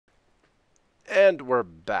And we're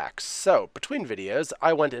back. So, between videos,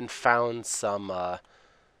 I went and found some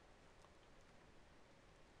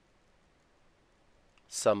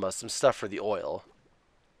stuff for the oil.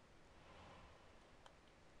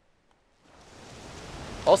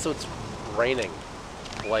 Also, it's raining,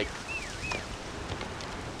 like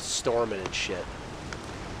storming and shit.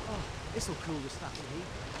 Oh, this'll cool the stuff in here.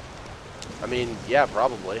 I mean, yeah,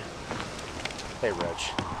 probably. Hey,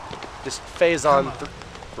 Roach. Just phase on.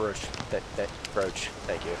 Roach. Roach.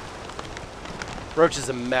 Thank you. Roach is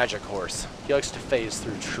a magic horse. He likes to phase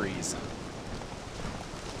through trees.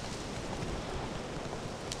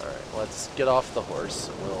 Alright, let's get off the horse.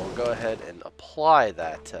 We'll go ahead and apply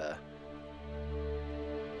that.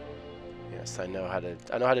 Yes, I know how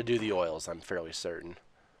to do the oils, I'm fairly certain.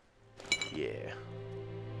 Yeah.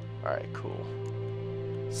 Alright, cool.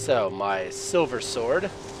 So, my silver sword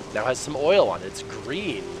now has some oil on it. It's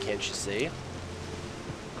green, can't you see?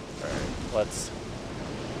 Alright, let's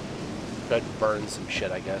go ahead and burn some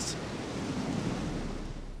shit, I guess.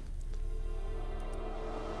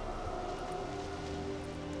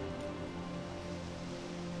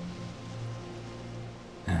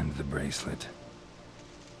 And the bracelet.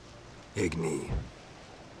 Igni.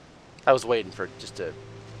 I was waiting for it just to...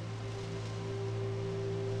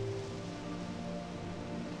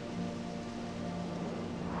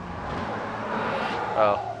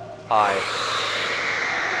 Oh, hi.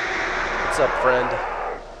 What's up, friend?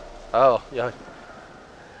 Oh, yeah.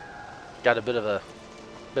 Got a bit of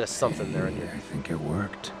something there in here. I think it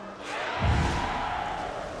worked.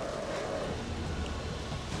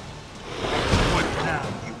 What now,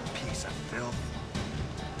 you piece of filth?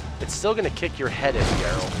 It's still gonna kick your head in,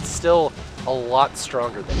 Geralt. It's still a lot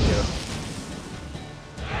stronger than you.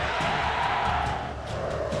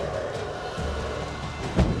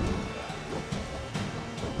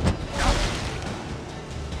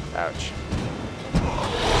 Ouch.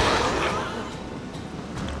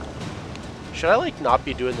 Should I, like, not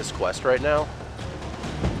be doing this quest right now?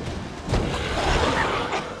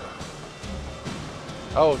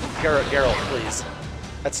 Oh, Geralt, please.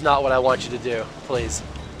 That's not what I want you to do. Please.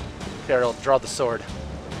 Geralt, draw the sword.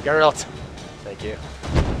 Geralt! Thank you.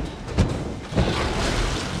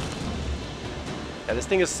 Yeah, this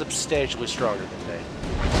thing is substantially stronger than me.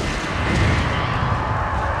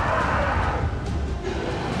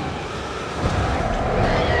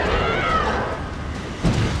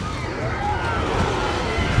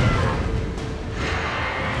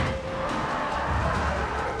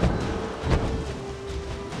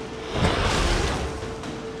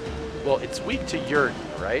 Well, it's weak to Yurt,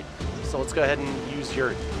 right? So let's go ahead and use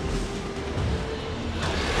Yurt.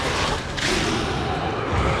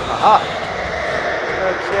 Aha!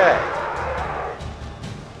 Okay.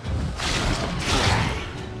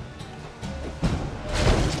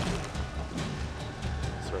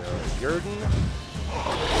 So we're going to Yurden.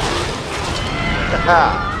 Haha!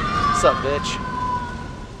 What's up, bitch?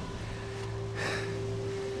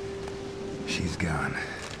 She's gone.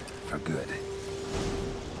 For good.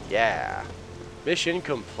 Yeah. Mission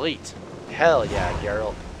complete. Hell yeah,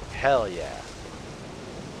 Geralt. Hell yeah.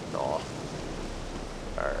 Aw.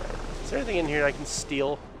 Alright. Is there anything in here I can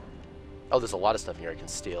steal? Oh, there's a lot of stuff in here I can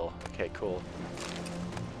steal. Okay, cool.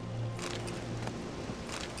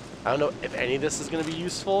 I don't know if any of this is going to be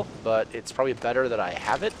useful, but it's probably better that I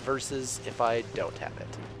have it versus if I don't have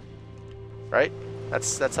it. Right?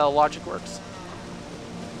 That's how logic works.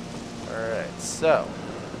 Alright, so...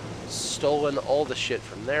 stolen all the shit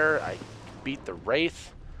from there. I beat the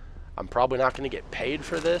Wraith. I'm probably not going to get paid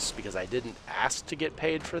for this because I didn't ask to get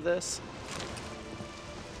paid for this.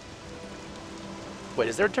 Wait,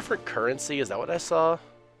 is there a different currency? Is that what I saw?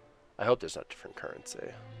 I hope there's not different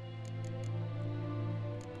currency.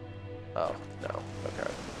 Oh, no. Okay.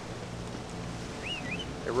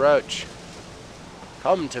 Hey, Roach.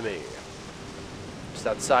 Come to me. Just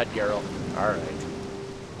outside, Geralt. Alright.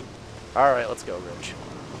 Alright, let's go, Roach.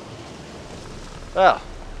 Well,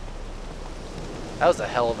 that was a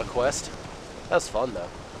hell of a quest. That was fun, though.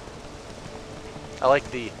 I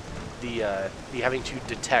like the having to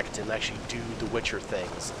detect and actually do the Witcher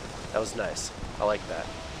things. That was nice. I like that.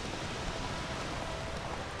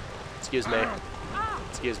 Excuse me.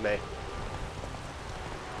 Excuse me.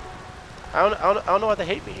 I don't know why they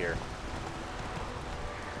hate me here.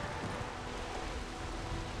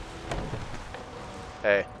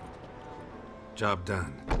 Hey. Job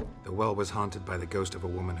done. The well was haunted by the ghost of a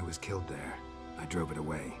woman who was killed there. I drove it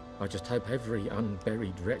away. I just hope every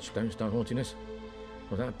unburied wretch don't start haunting us.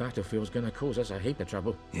 Well, that battlefield's gonna cause us a heap of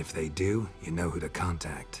trouble. If they do, you know who to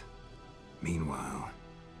contact. Meanwhile,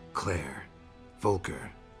 Claire,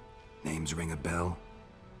 Volker, names ring a bell?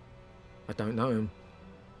 I don't know him.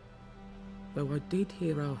 Though I did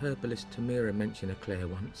hear our herbalist Tamira mention a Claire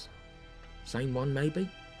once. Same one, maybe?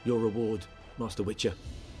 Your reward, Master Witcher.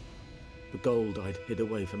 The gold I'd hid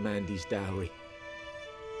away for Mandy's dowry.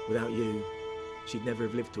 Without you, she'd never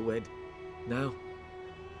have lived to wed. Now,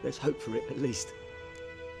 there's hope for it, at least.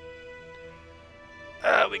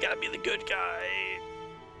 We gotta be the good guy.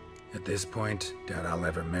 At this point, doubt I'll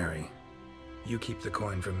ever marry. You keep the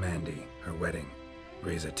coin from Mandy, her wedding.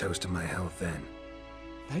 Raise a toast to my health then.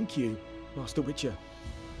 Thank you, Master Witcher.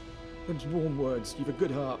 Them's warm words. You've a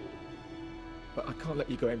good heart. But I can't let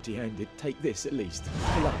you go empty-handed. Take this, at least.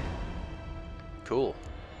 Good luck. Cool.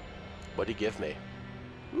 What'd he give me?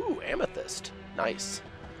 Ooh, amethyst. Nice.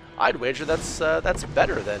 I'd wager that's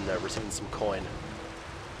better than receiving some coin.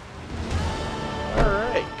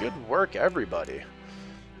 Alright, good work, everybody.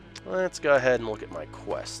 Let's go ahead and look at my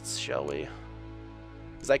quests, shall we?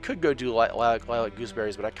 Because I could go do Lilac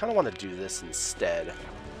Gooseberries, but I kind of want to do this instead.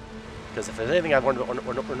 Because if there's anything I've learned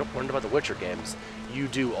about the Witcher games, you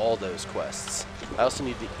do all those quests. I also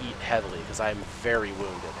need to eat heavily, because I am very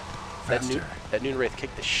wounded. That Noon Wraith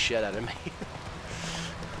kicked the shit out of me.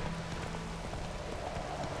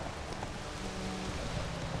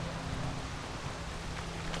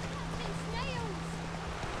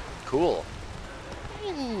 Cool.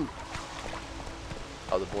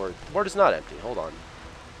 Oh, the board. The board is not empty. Hold on.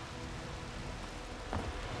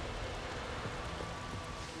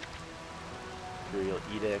 Imperial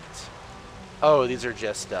Edict. Oh, these are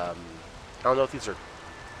just, I don't know if these are...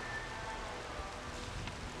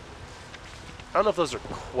 I don't know if those are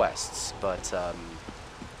quests, but,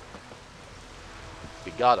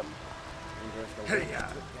 we got them. Hey,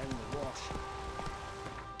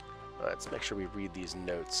 Let's make sure we read these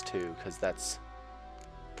notes, too, because that's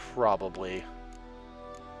probably...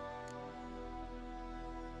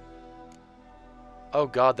 Oh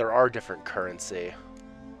god, there are different currency.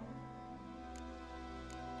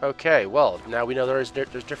 Okay, well, now we know there's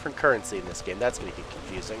different currency in this game. That's going to get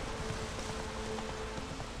confusing.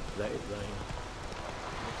 Let it rain.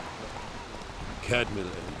 Cadmill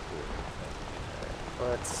and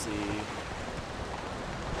Let's see.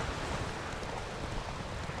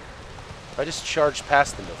 If I just charge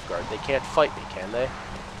past the Nilfgaard, they can't fight me, can they?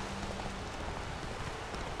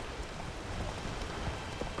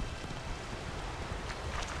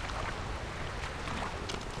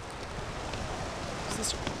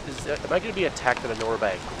 Am I going to be attacked at a door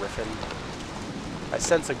by a griffin? I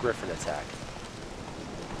sense a griffin attack.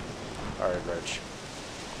 Alright, Roach.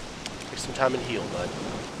 Take some time and heal, bud.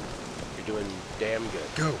 You're doing damn good.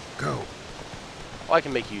 Go, go. Well, I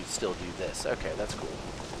can make you still do this. Okay, that's cool.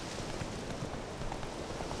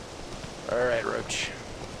 Alright, Roach.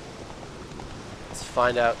 Let's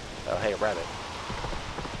find out... Oh, hey, a rabbit.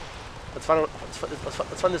 Let's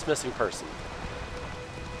find this missing person.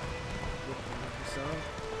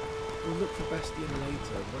 We'll look for Bastion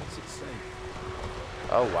later, once it's safe.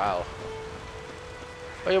 Oh, wow.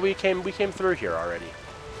 Oh, yeah, we came through here already.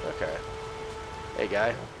 Okay. Hey,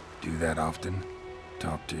 guy. Do that often?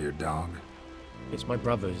 Talk to your dog? It's my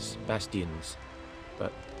brother's, Bastion's.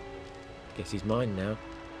 But guess he's mine now.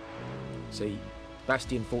 See,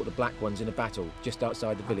 Bastion fought the Black Ones in a battle just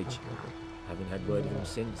outside the village. Haven't had word of him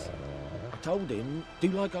since. I told him, do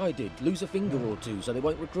like I did, lose a finger or two so they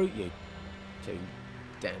won't recruit you. Too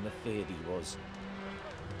damn afeard he was.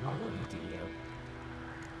 Bloody hell.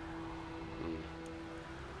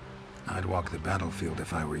 I'd walk the battlefield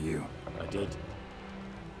if I were you. I did.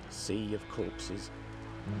 Sea of corpses.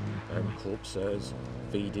 And corpsers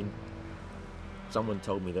feeding. Someone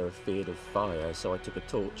told me they were feared of fire, so I took a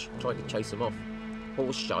torch, tried to chase them off.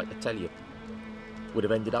 Horse shite, I tell you. Would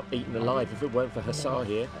have ended up eaten alive if it weren't for Hussar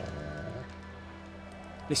here.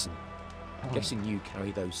 Listen, guessing you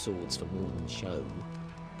carry those swords for more than show.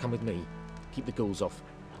 Come with me. Keep the ghouls off.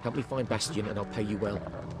 Help me find Bastion and I'll pay you well.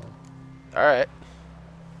 Alright.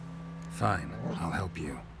 Fine, I'll help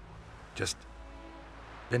you. Just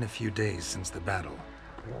been a few days since the battle.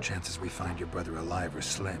 Chances we find your brother alive are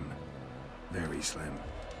slim. Very slim.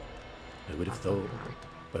 I would have thought,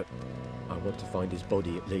 but I want to find his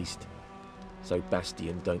body at least. So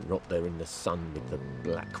Bastion don't rot there in the sun with the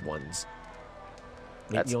Black Ones.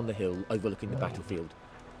 Meet me on the hill overlooking the battlefield.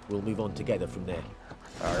 We'll move on together from there.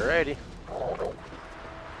 Alrighty.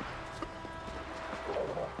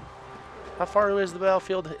 How far away is the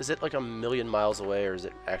battlefield? Is it like 1,000,000 miles away, or is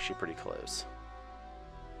it actually pretty close?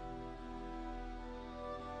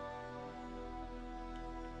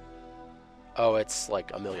 Oh, it's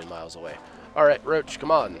like 1,000,000 miles away. Alright, Roach,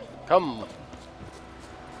 come on. Come.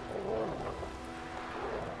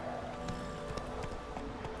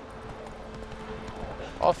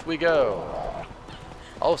 Off we go.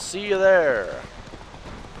 I'll see you there,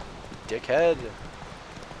 dickhead.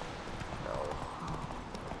 No.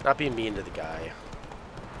 Not being mean to the guy.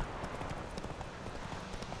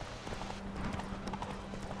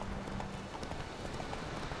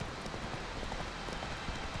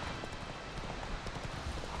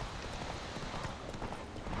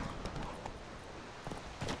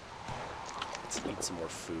 Let's eat some more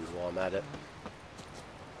food while I'm at it.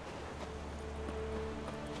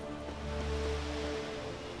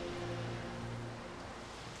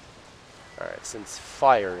 Alright, since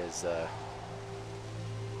fire is, let's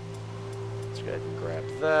go ahead and grab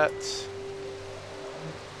that.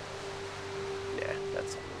 Yeah,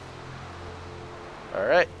 that's...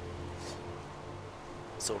 Alright.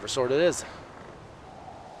 Silver sword it is.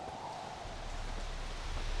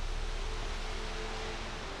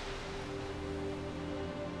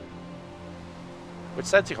 Which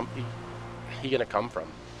side's he gonna come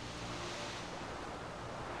from?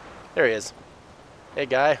 There he is. Hey,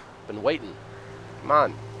 guy. Been waiting. Come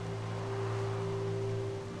on.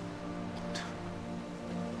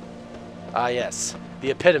 Ah, yes.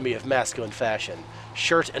 The epitome of masculine fashion.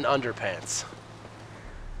 Shirt and underpants.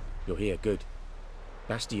 You're here, good.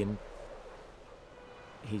 Bastion...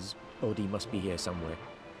 His body must be here somewhere.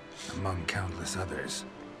 Among countless others.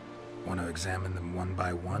 Want to examine them one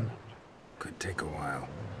by one? Could take a while.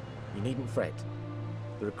 You needn't fret.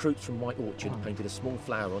 The recruits from White Orchard painted a small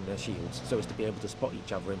flower on their shields so as to be able to spot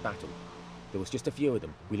each other in battle. There was just a few of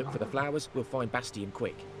them. We look for the flowers, we'll find Bastion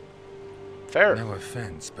quick. Fair. No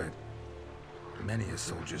offense, but many a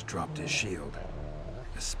soldier's dropped his shield.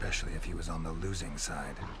 Especially if he was on the losing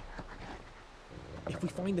side. If we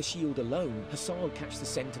find the shield alone, Hussar will catch the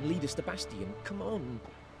scent and lead us to Bastion. Come on.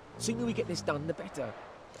 Sooner we get this done, the better.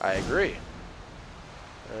 I agree.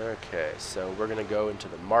 Okay, so we're gonna go into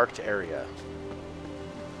the marked area.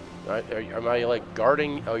 Am I like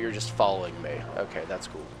guarding? Oh, you're just following me. Okay, that's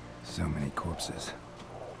cool. So many corpses.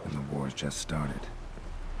 And the war's just started.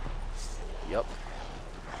 Yep.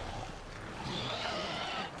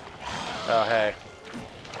 Oh, hey.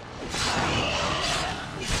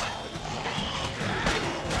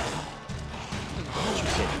 You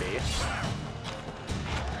kidding me?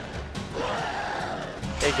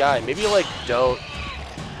 Hey, guy, maybe like don't.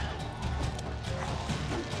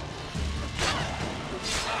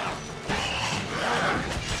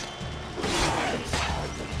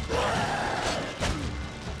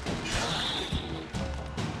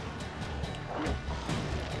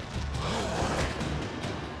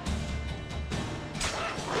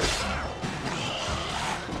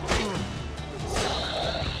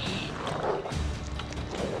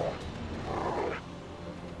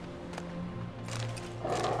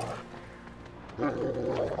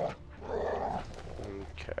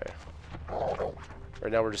 Okay.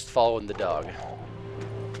 Right now we're just following the dog.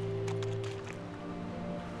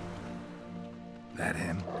 That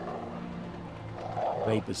him?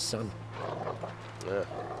 Raber's son. Yeah.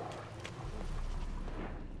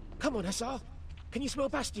 Come on, Hussar. Can you smell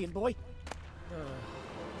Bastion, boy?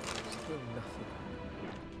 Still nothing.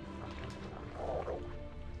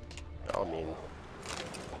 I mean...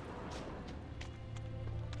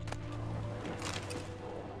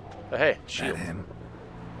 Oh, hey, shield. That him?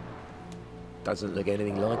 Doesn't look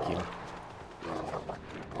anything like him.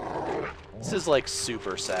 This is like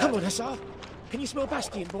super sad. Come on, Hussar. Can you smell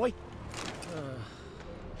Bastion, boy?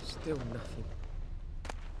 Still nothing.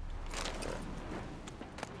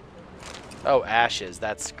 Oh, ashes.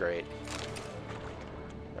 That's great.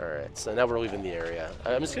 Alright, so now we're leaving the area.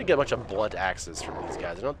 I'm just going to get a bunch of blunt axes from these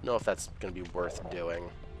guys. I don't know if that's going to be worth doing.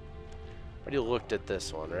 Already looked at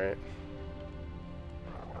this one, right?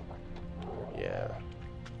 Yeah.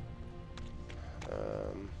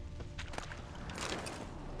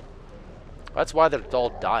 That's why they're all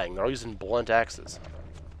dying. They're all using blunt axes.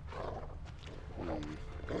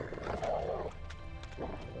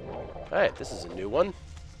 Hey, this is a new one.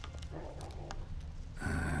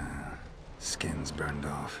 Skin's burned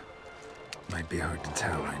off. Might be hard to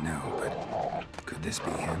tell, I know, but could this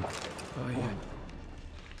be him? Oh, yeah.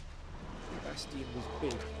 Bastion was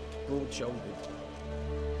big, broad-shouldered.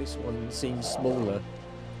 This one seems smaller,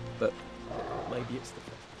 but maybe it's the...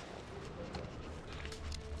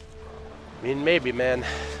 I mean, maybe, man.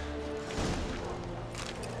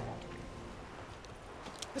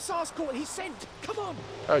 Hussar's caught his scent! Come on!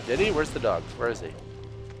 Oh, did he? Where's the dog? Where is he?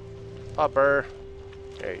 Pupper.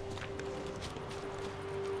 Hey.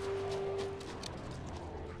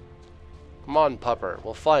 Come on, Pupper.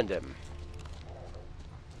 We'll find him.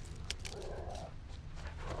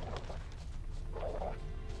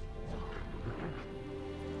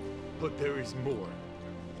 But there is more.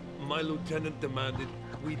 my lieutenant demanded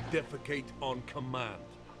we defecate on command.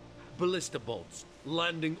 Ballista bolts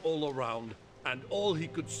landing all around, and all he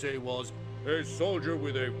could say was, "A soldier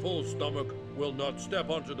with a full stomach will not step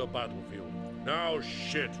onto the battlefield." Now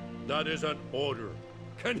shit, that is an order.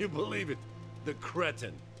 Can you believe it? The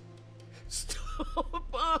cretin. Stop!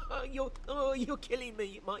 You're killing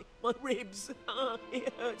me. My ribs.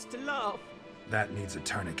 It hurts to laugh. That needs a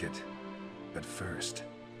tourniquet. But first,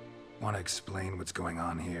 want to explain what's going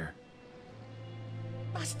on here?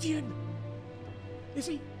 Bastion! Is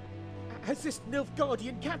he... Has this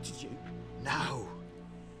Nilfgaardian captured you? No.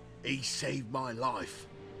 He saved my life.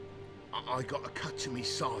 I got a cut to my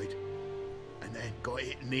side, and then got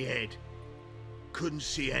hit in the head. Couldn't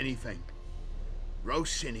see anything.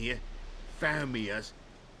 Rosinia found me as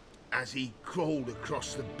he crawled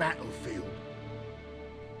across the battlefield.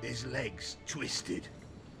 His legs twisted.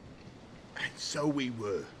 And so we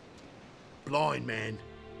were. Blind man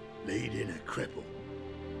leading a cripple.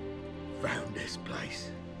 Found this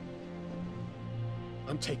place.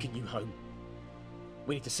 I'm taking you home.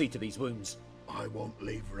 We need to see to these wounds. I won't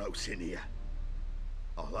leave Rosinia.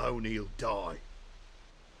 Alone he'll die.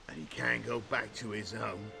 And he can't go back to his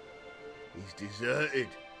home. He's deserted.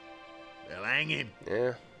 They'll hang him.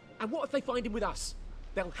 Yeah. And what if they find him with us?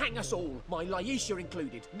 They'll hang us all, my Laisha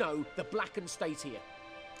included. No, the Blackened stays here.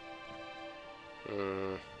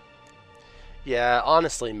 Yeah,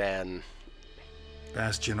 honestly, man.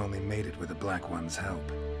 Bastion only made it with the Black One's help.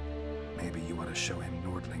 Maybe you ought to show him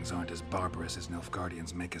Nordlings aren't as barbarous as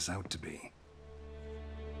Nilfgaardians make us out to be.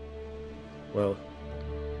 Well,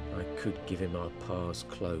 I could give him our pa's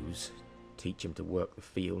clothes, teach him to work the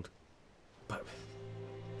field. But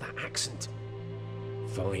that accent...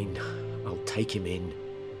 Fine, I'll take him in.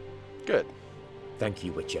 Good. Thank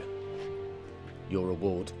you, Witcher. Your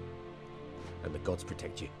reward. And the gods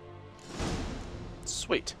protect you.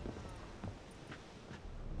 Sweet.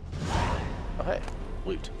 Oh, hey.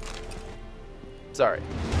 Loot. Sorry.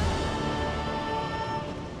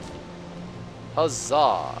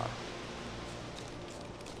 Huzzah!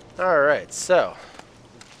 Alright, so...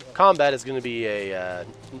 combat is going to be a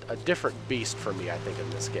different beast for me, I think, in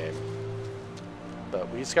this game. But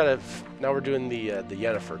we just gotta... now we're doing the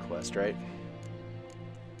Yennefer quest, right?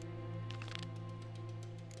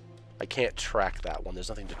 I can't track that one. There's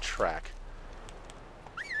nothing to track.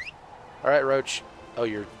 Alright, Roach. Oh,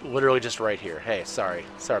 you're literally just right here. Hey, sorry.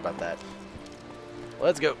 Sorry about that.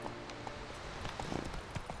 Let's go.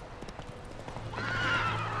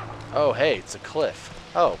 Oh, hey, it's a cliff.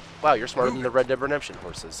 Oh, wow, you're smarter than the Red Dead Redemption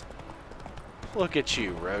horses. Look at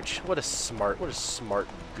you, Roach. What a smart,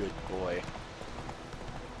 good boy.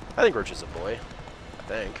 I think Roach is a boy. I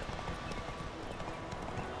think.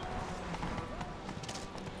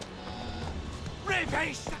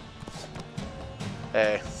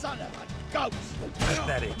 Hey. Son of a ghost!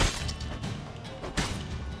 Pathetic.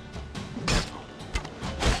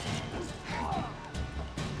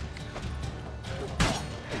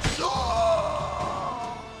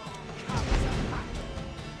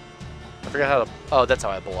 I forgot how to... oh, that's how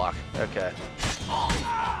I block. Okay.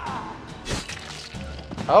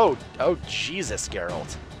 Oh, Jesus,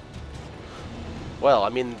 Geralt. Well, I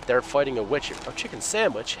mean, they're fighting a witch. A chicken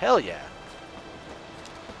sandwich? Hell yeah.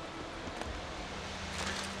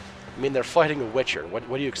 I mean, they're fighting a witcher. What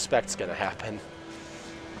do you expect's gonna happen?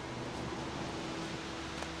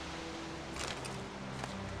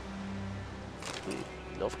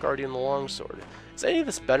 Nilfgaardian longsword. Is any of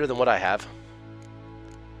this better than what I have?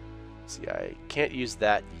 See, I can't use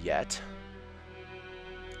that yet.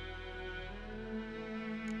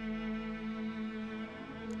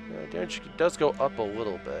 Damage does go up a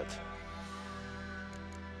little bit.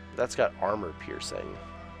 That's got armor piercing.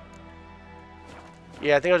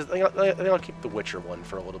 Yeah, I think I'll keep the Witcher one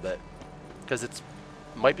for a little bit, because it's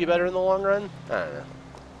might be better in the long run. I don't know.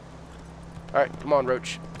 All right, come on,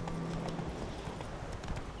 Roach.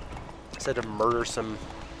 Said to murder some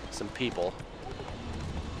people.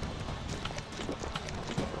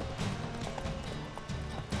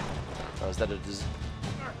 Oh, is that a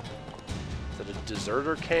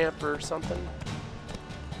deserter camp or something?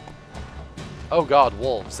 Oh God,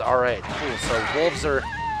 wolves. All right, cool. So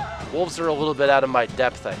wolves are a little bit out of my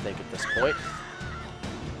depth, I think, at this point.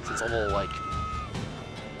 Since I'm a little like.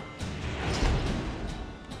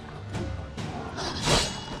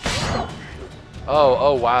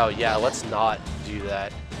 Oh wow, yeah. Let's not do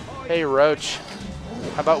that. Hey, Roach.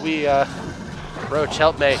 How about we? Roach,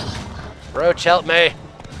 help me. Roach, help me.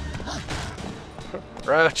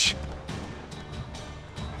 Roach.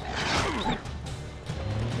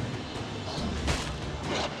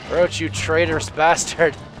 Roach, you traitorous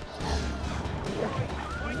bastard.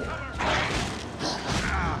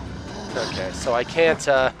 Okay, so I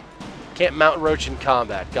can't mount roach in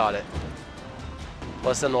combat. Got it.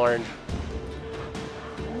 Lesson learned.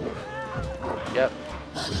 Yep.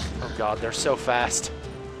 Oh god, they're so fast.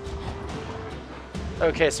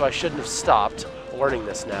 Okay, so I shouldn't have stopped. Learning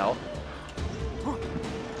this now.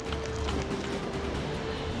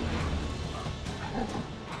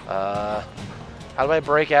 How do I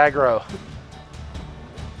break aggro?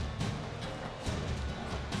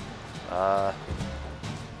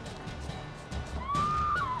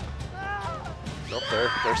 Nope,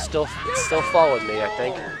 they're still following me, I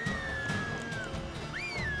think.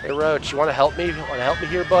 Hey Roach, you wanna help me? Wanna help me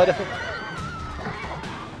here, bud?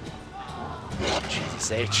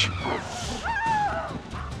 Jesus H.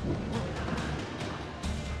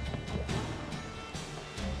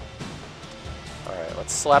 Alright,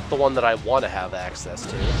 let's slap the one that I want to have access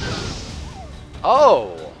to.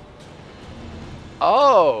 Oh!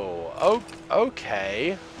 Oh!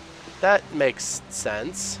 Okay. That makes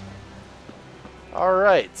sense.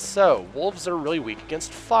 Alright, so, wolves are really weak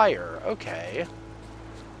against fire. Okay.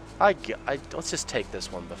 Let's just take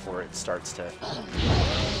this one before it starts to...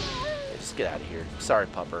 Yeah, just get out of here. Sorry,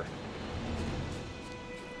 pupper.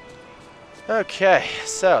 Okay,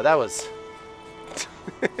 so that was...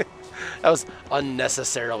 that was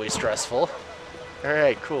unnecessarily stressful.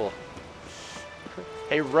 Alright, cool.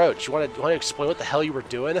 Hey, Roach, you want to explain what the hell you were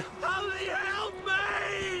doing? Somebody help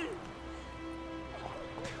me!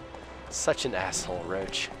 Such an asshole,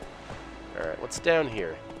 Roach. Alright, what's down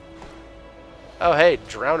here? Oh, hey,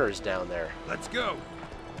 drowners down there. Let's go.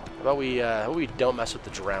 How about we don't mess with the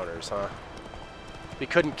drowners, huh? We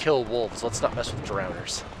couldn't kill wolves. Let's not mess with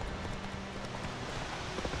drowners.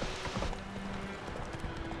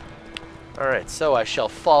 Alright, so I shall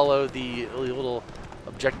follow the little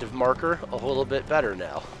objective marker a little bit better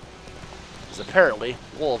now. Because apparently,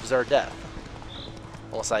 wolves are death.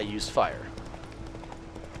 Unless I use fire.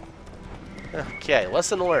 Okay,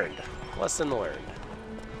 lesson learned. Lesson learned.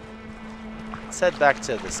 Let's head back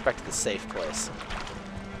to the safe place.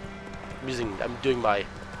 I'm doing my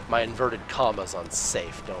inverted commas on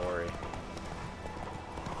safe, don't worry.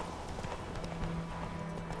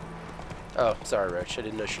 Oh, sorry, Roach. I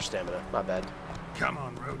didn't notice your stamina. My bad. Come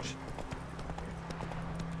on, Roach.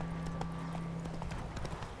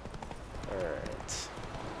 Alright.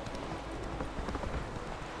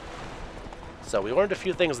 So we learned a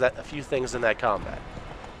few things in that combat.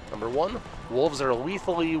 Number 1, wolves are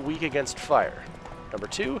lethally weak against fire. Number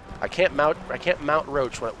 2, I can't mount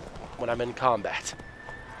Roach when I'm in combat.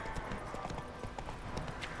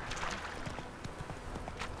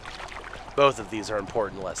 Both of these are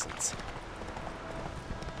important lessons.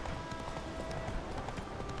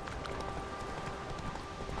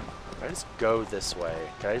 Can I just go this way?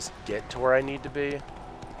 Can I just get to where I need to be?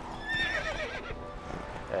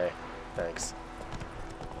 Hey, thanks.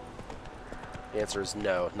 The answer is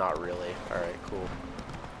no, not really. Alright, cool.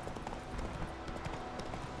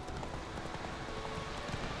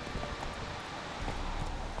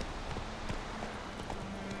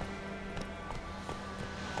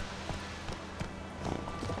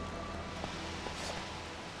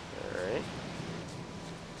 Alright.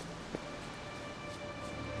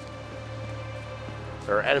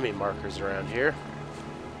 There are enemy markers around here.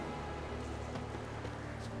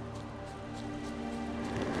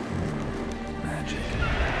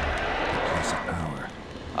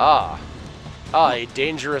 A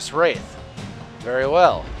dangerous wraith. Very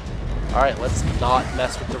well. Alright, let's not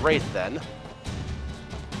mess with the wraith then.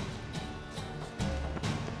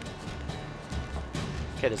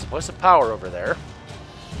 Okay, there's a place of power over there.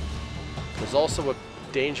 There's also a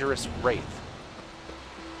dangerous wraith.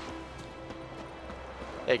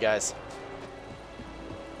 Hey, guys.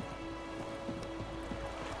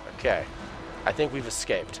 Okay. I think we've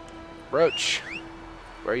escaped. Roach,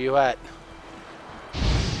 where are you at?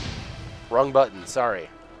 Wrong button, sorry.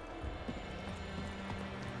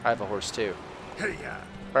 I have a horse too. Hey, yeah.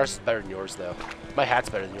 My horse is better than yours though. My hat's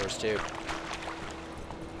better than yours too.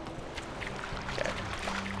 Okay.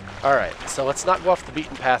 Alright, so let's not go off the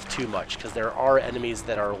beaten path too much, because there are enemies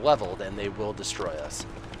that are leveled and they will destroy us.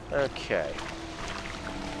 Okay.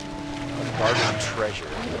 Unguarded treasure.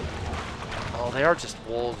 Oh, they are just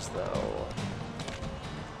wolves though.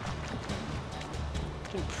 I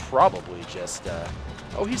can probably just,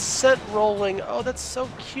 oh, he's scent rolling. Oh, that's so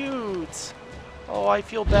cute. Oh, I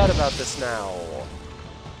feel bad about this now.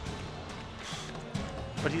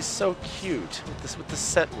 But he's so cute with the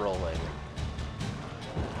scent rolling.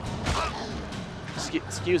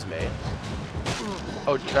 Excuse me.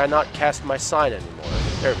 Oh, can I not cast my sign anymore?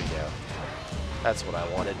 There we go. That's what I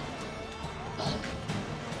wanted.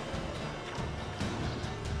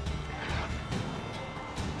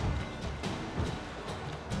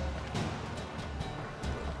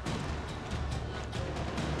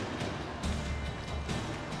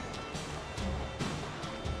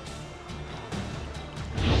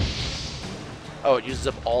 Oh, it uses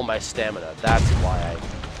up all my stamina. That's why I...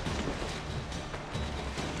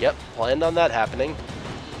 Yep, planned on that happening.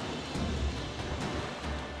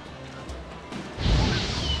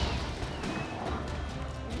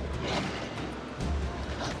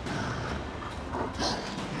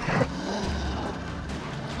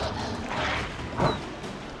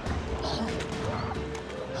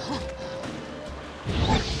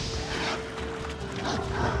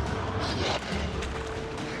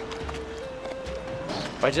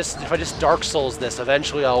 If I just Dark Souls this,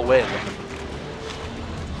 eventually I'll win.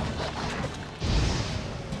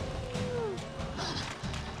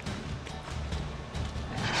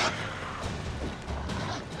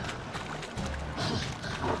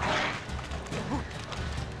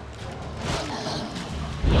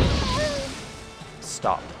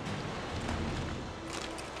 Stop.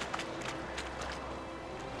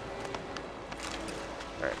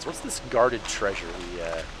 Alright, so what's this guarded treasure we,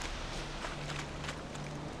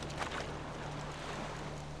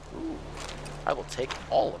 Ooh, I will take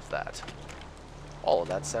all of that. All of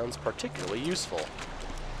that sounds particularly useful.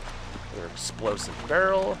 Another explosive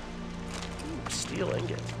barrel. Ooh, steel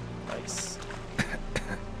ingot. Nice.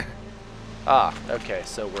 Ah, okay,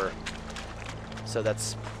 so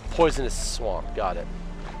that's poisonous swamp. Got it.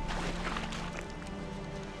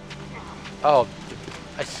 Oh,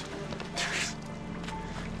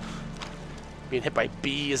 being hit by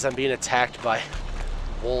bees, I'm being attacked by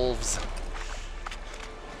wolves.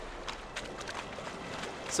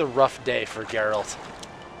 It's a rough day for Geralt.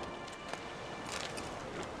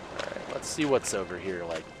 Alright, let's see what's over here,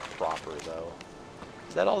 like, proper, though.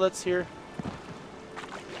 Is that all that's here?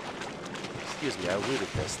 Excuse me, I looted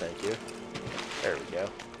this, thank you. There we go.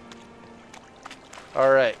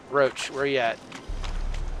 Alright, Roach, where you at?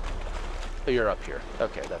 Oh, you're up here.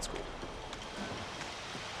 Okay, that's cool.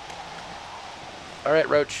 Alright,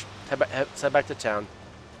 Roach, head back to town.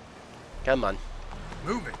 Come on.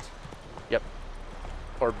 Move it. Yep.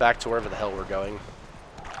 Or back to wherever the hell we're going.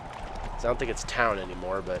 'Cause I don't think it's town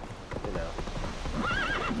anymore, but, you know.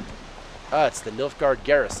 Ah, it's the Nilfgaard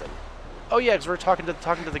garrison. Oh yeah, because we're talking to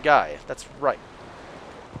the guy. That's right.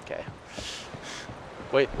 Okay.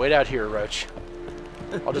 Wait out here, Roach.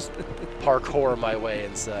 I'll just parkour my way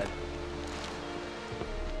inside.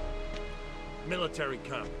 Military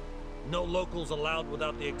camp. No locals allowed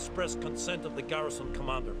without the express consent of the garrison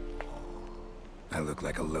commander. I look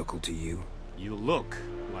like a local to you? You look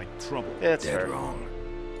like trouble. Yeah, that's Dead fair. wrong.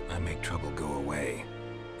 I make trouble go away.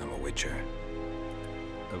 I'm a witcher.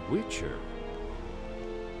 A witcher?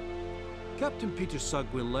 Captain Peter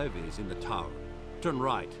Sugwin Levy is in the tower. Turn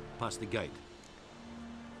right, past the gate.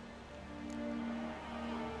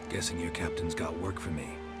 Guessing your captain's got work for me.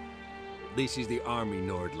 This is the army,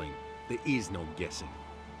 Nordling. There is no guessing.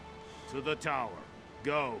 To the tower.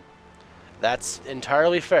 Go. That's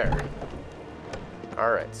entirely fair.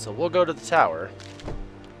 Alright, so we'll go to the tower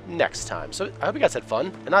next time. So I hope you guys had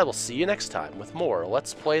fun, and I will see you next time with more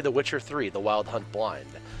Let's Play The Witcher 3, The Wild Hunt Blind.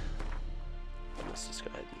 Let's just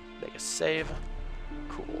go ahead and make a save.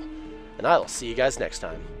 Cool. And I will see you guys next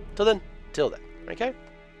time. Till then, okay?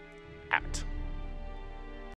 Out.